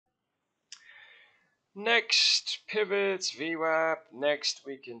Next, pivots, VWAP. Next,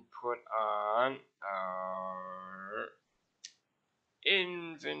 we can put on our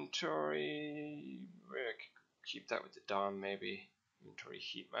inventory. We keep that with the DOM, maybe. Inventory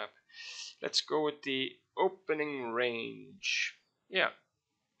heat map. Let's go with the opening range. Yeah,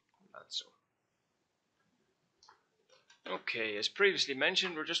 not so. Okay, as previously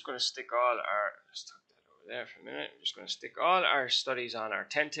mentioned, we're just going to stick all our, let's tuck that over there for a minute. We're just going to stick all our studies on our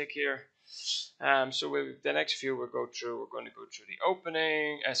 10 tick here. So the next few we're going to go through the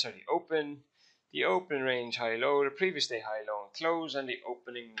opening, the open range high-low, the previous day high-low and close, and the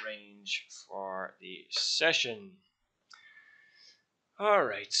opening range for the session.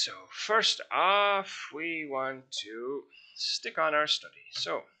 Alright, so first off, we want to stick on our study.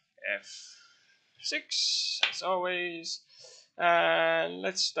 So F6, as always, and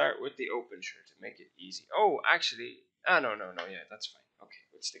let's start with the open shirt to make it easy. Oh, actually, no, yeah, that's fine. Okay,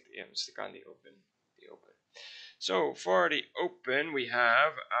 we'll stick on the open. So for the open, we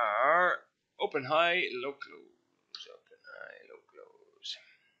have our open high, low close, open high, low close,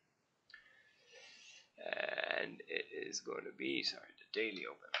 and it is going to be the daily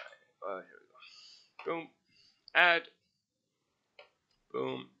open high. Oh, here we go. Boom, add,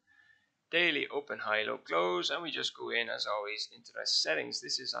 boom, daily open high, low close, and we just go in as always into the settings.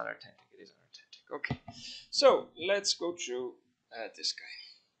 This is on our 10 tick. It is on our 10 tick. Okay, so let's go through this guy.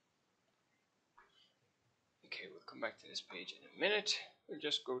 Okay, we'll come back to this page in a minute. We'll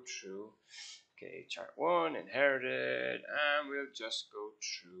just go through, okay, chart 1, inherited, and we'll just go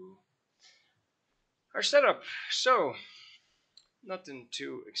through our setup. So, nothing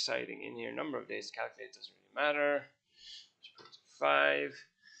too exciting in here. Number of days to calculate doesn't really matter. Just put it to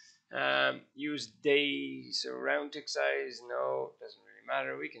 5. Use days, so round tick size, no, doesn't really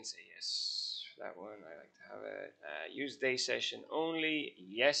matter. We can say yes. That one, I like to have it. Use day session only,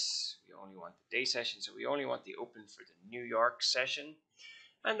 yes. We only want the day session, so we only want the open for the New York session.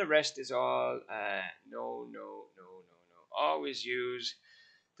 And the rest is all no. Always use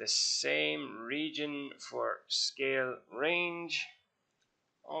the same region for scale range.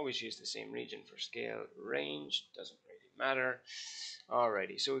 Always use the same region for scale range. Doesn't really matter.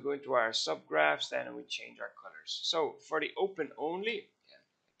 Alrighty, so we go into our subgraphs then and we change our colors. So for the open only, again,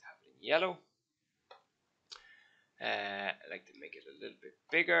 I like to have it in yellow. I like to make it a little bit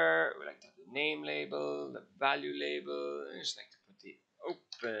bigger. We like to have the name label, the value label. I just like to put the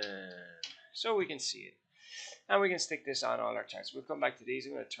open so we can see it. And we can stick this on all our charts. We'll come back to these.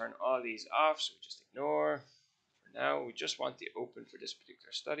 I'm going to turn all these off, so we just ignore. For now, we just want the open for this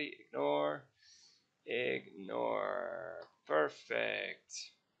particular study. Ignore. Ignore.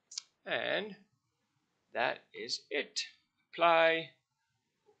 Perfect. And that is it. Apply.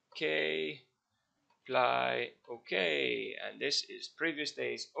 Okay. Apply. Okay. And this is previous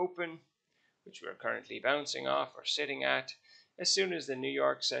day's open, which we're currently bouncing off or sitting at. As soon as the New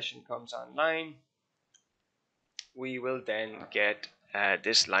York session comes online, we will then get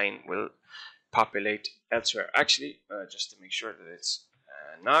this line will populate elsewhere. Actually, just to make sure that it's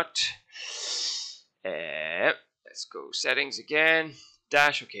not. Let's go settings again.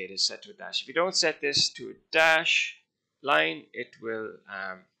 Dash. Okay, it is set to a dash. If you don't set this to a dash line, it will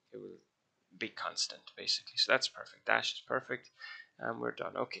be constant basically. So that's perfect. Dash is perfect, and we're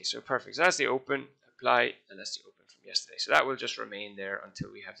done. Okay, so perfect. So that's the open. Apply, and that's the open from yesterday. So that will just remain there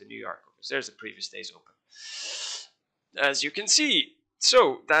until we have the New York open. So there's the previous day's open, as you can see.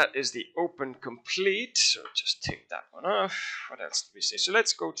 So that is the open complete. So just take that one off. What else did we say? So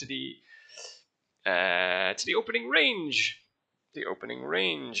let's go to the opening range. The opening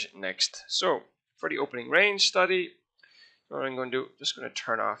range next. So for the opening range study, what I'm going to do, just going to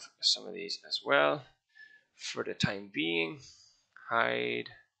turn off some of these as well for the time being. Hide,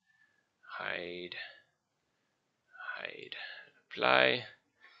 hide, hide, apply,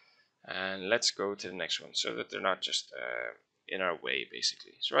 and let's go to the next one so that they're not just in our way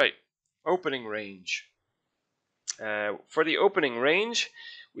basically. So right, opening range. For the opening range,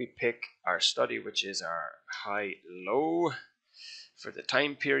 we pick our study, which is our high-low. For the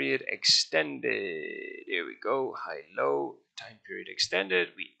time period extended, here we go, high-low, time period extended,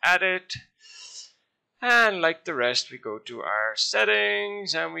 we add it. And like the rest, we go to our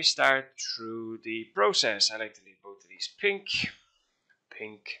settings and we start through the process. I like to leave both of these pink,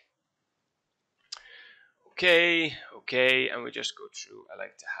 pink, okay, okay, and we just go through. I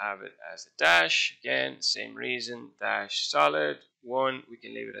like to have it as a dash. Again, same reason, dash solid, 1, we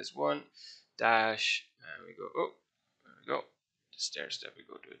can leave it as 1, dash, and we go, oh, there we go. The stair step, we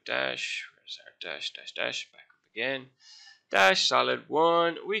go to a dash. Where's our dash, dash, dash, back up again. Dash solid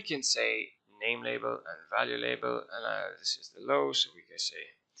 1, we can say name label and value label, and this is the low, so we can say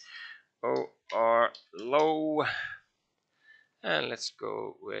or low. And let's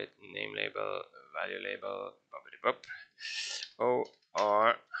go with name label, value label, or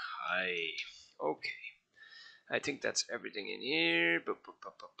high. Okay. I think that's everything in here.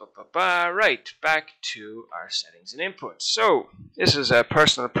 Right, back to our settings and inputs. So this is a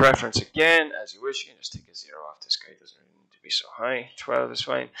personal preference again. As you wish, you can just take a 0 off. This guy doesn't need to be so high. 12 is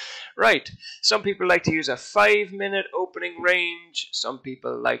fine. Right, some people like to use a 5-minute opening range. Some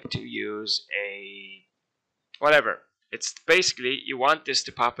people like to use a whatever. It's basically you want this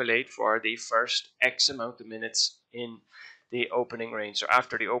to populate for the first X amount of minutes in the opening range, so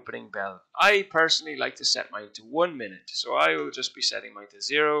after the opening bell. I personally like to set mine to 1 minute, so I will just be setting mine to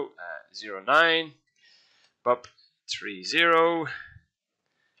 0, 09, bup 30,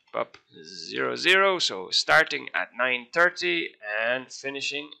 bup 00. So starting at 9:30 and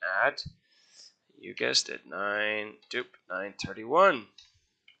finishing at, you guessed it, 9:31.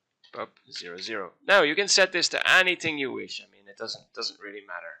 Up 00. Now you can set this to anything you wish. I mean, it doesn't really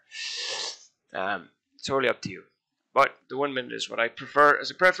matter. Totally up to you. But the 1 minute is what I prefer as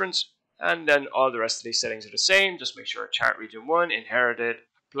a preference, and then all the rest of these settings are the same. Just make sure chart region 1 inherited,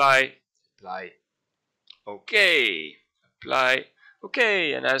 apply, okay, apply,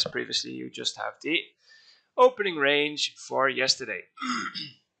 okay, and as previously, you just have the opening range for yesterday.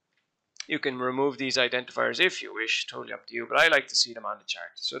 You can remove these identifiers if you wish, totally up to you, but I like to see them on the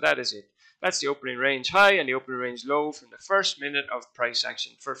chart. So that is it. That's the opening range high and the opening range low from the first minute of price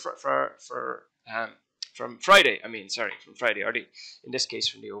action from Friday. From Friday, or in this case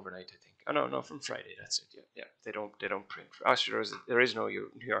from the overnight, I think. Oh no, from Friday. That's it. Yeah. They don't print. There is no New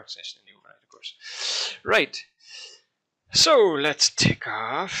York session in the overnight, of course. Right. So let's tick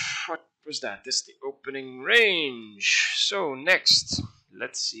off. What was that? This is the opening range. So next,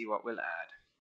 let's see what we'll add.